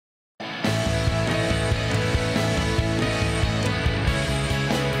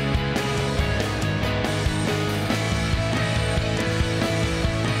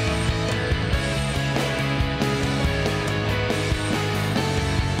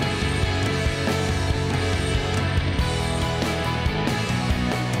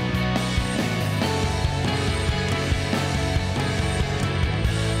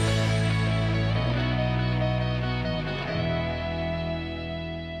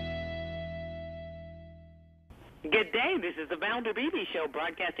Good day. This is the Valder Beebe Show,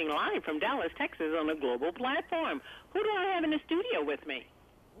 broadcasting live from Dallas, Texas, on a global platform. Who do I have in the studio with me?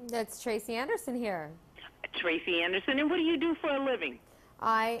 That's Tracy Anderson here. Tracy Anderson. And what do you do for a living?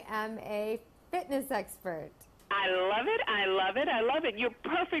 I am a fitness expert. I love it. I love it. I love it. You're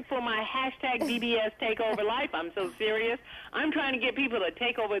perfect for my hashtag BBS Takeover Life. I'm so serious. I'm trying to get people to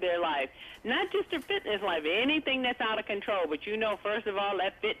take over their life. Not just their fitness life, anything that's out of control. But you know, first of all,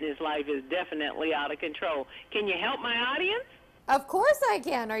 that fitness life is definitely out of control. Can you help my audience? Of course I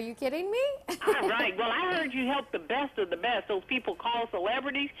can. Are you kidding me? All right. Well, I heard you help the best of the best. Those people called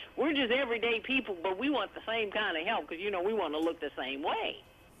celebrities. We're just everyday people, but we want the same kind of help because, you know, we want to look the same way.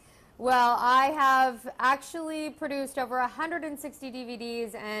 Well, I have actually produced over 160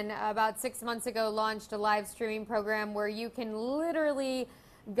 DVDs and about 6 months ago launched a live streaming program where you can literally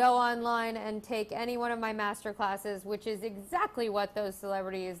go online and take any one of my master classes, which is exactly what those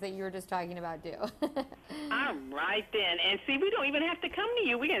celebrities that you were just talking about do. All right then. And see, we don't even have to come to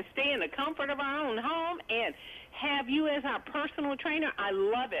you. We can stay in the comfort of our own home and have you as our personal trainer. I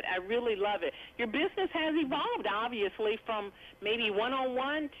love it. I really love it. Your business has evolved, obviously, from maybe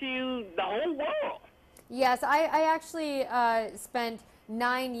one-on-one to the whole world. Yes, I actually spent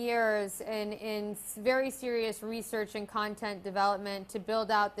 9 years in very serious research and content development to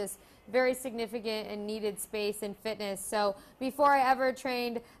build out this very significant and needed space in fitness. So before I ever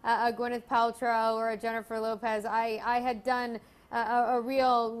trained a Gwyneth Paltrow or a Jennifer Lopez, I had done a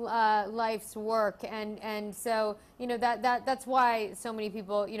real life's work, and so that's why so many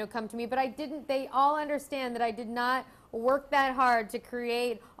people come to me. But they all understand that I did not work that hard to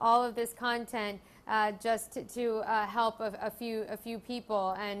create all of this content just to help a few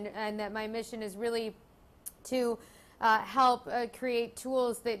people, and that my mission is really to help create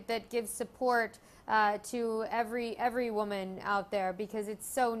tools that give support to every woman out there, because it's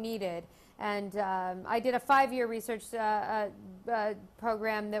so needed. And I did a 5-year research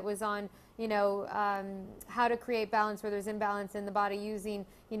program that was on, how to create balance where there's imbalance in the body, using,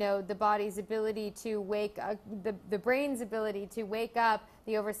 the body's ability to wake up, the brain's ability to wake up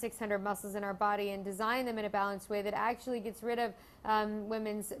the over 600 muscles in our body and design them in a balanced way that actually gets rid of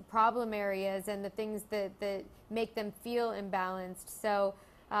women's problem areas and the things that make them feel imbalanced. So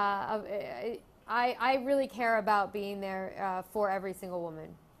I really care about being there for every single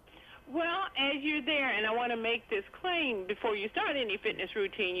woman. Well, as you're there, and I want to make this claim, before you start any fitness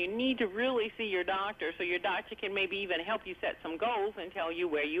routine, you need to really see your doctor, so your doctor can maybe even help you set some goals and tell you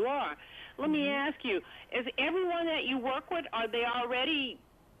where you are. Let me ask you, is everyone that you work with, are they already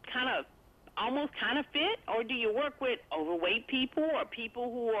almost kind of fit, or do you work with overweight people or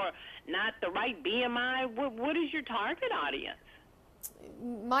people who are not the right BMI? What is your target audience?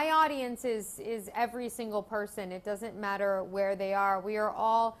 My audience is every single person. It doesn't matter where they are. We are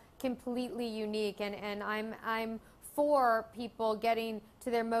all completely unique, and I'm for people getting to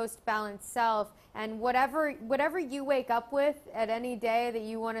their most balanced self, and whatever you wake up with at any day that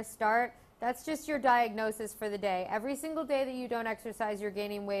you want to start, that's just your diagnosis for the day. Every single day that you don't exercise, you're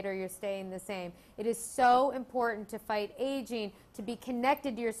gaining weight or you're staying the same. It is so important to fight aging, to be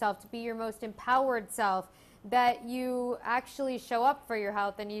connected to yourself, to be your most empowered self, that you actually show up for your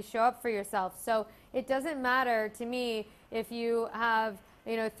health and you show up for yourself. So it doesn't matter to me if you have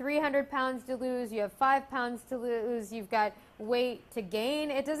 300 pounds to lose, you have 5 pounds to lose, you've got weight to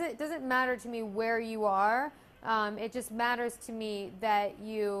gain. It doesn't matter to me where you are. It just matters to me that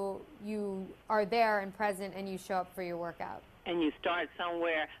you are there and present and you show up for your workout. And you start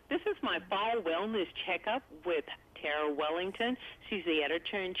somewhere. This is my fall wellness checkup with Tara Wellington. She's the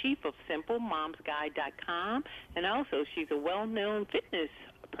editor-in-chief of SimpleMomsGuide.com, and also she's a well-known fitness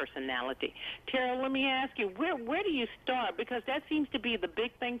personality. Tara, let me ask you, where do you start? Because that seems to be the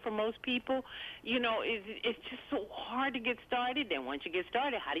big thing for most people. It's just so hard to get started. Then once you get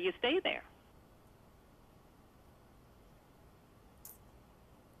started, how do you stay there?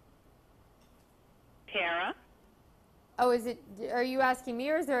 Tara? Oh, are you asking me,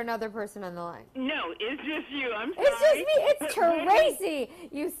 or is there another person on the line? No, it's just you. I'm sorry. It's just me. It's Tracy.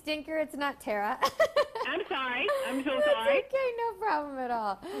 You stinker. It's not Tara. I'm sorry. I'm so That's sorry. Okay, no problem at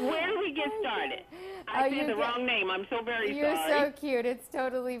all. Where do we get started? I said the wrong name. I'm so very sorry. You're so cute. It's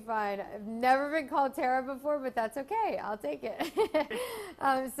totally fine. I've never been called Tara before, but that's okay. I'll take it.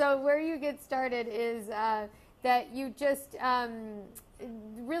 So where you get started is that you just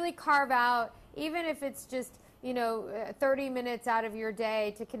really carve out, even if it's just 30 minutes out of your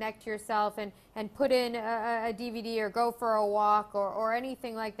day to connect yourself and put in a DVD or go for a walk or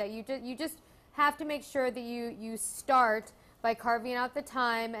anything like that. You just have to make sure that you start by carving out the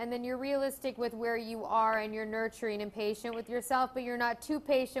time, and then you're realistic with where you are, and you're nurturing and patient with yourself, but you're not too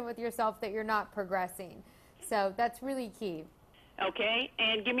patient with yourself that you're not progressing. So that's really key. Okay,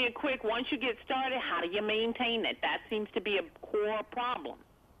 and give me a quick, once you get started, how do you maintain it? That seems to be a core problem.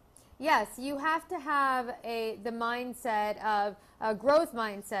 Yes, you have to have the mindset of a growth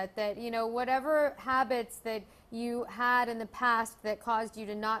mindset that, you know, whatever habits that you had in the past that caused you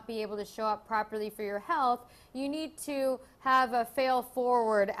to not be able to show up properly for your health, you need to have a fail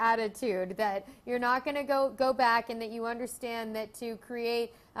forward attitude, that you're not going to go back, and that you understand that to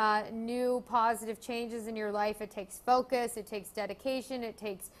create new positive changes in your life, it takes focus, it takes dedication, it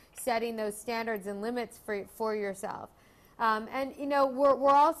takes setting those standards and limits for yourself. And you know, we're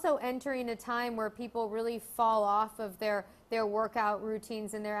also entering a time where people really fall off of their workout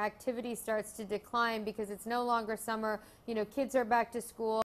routines, and their activity starts to decline because it's no longer summer. You know, kids are back to school.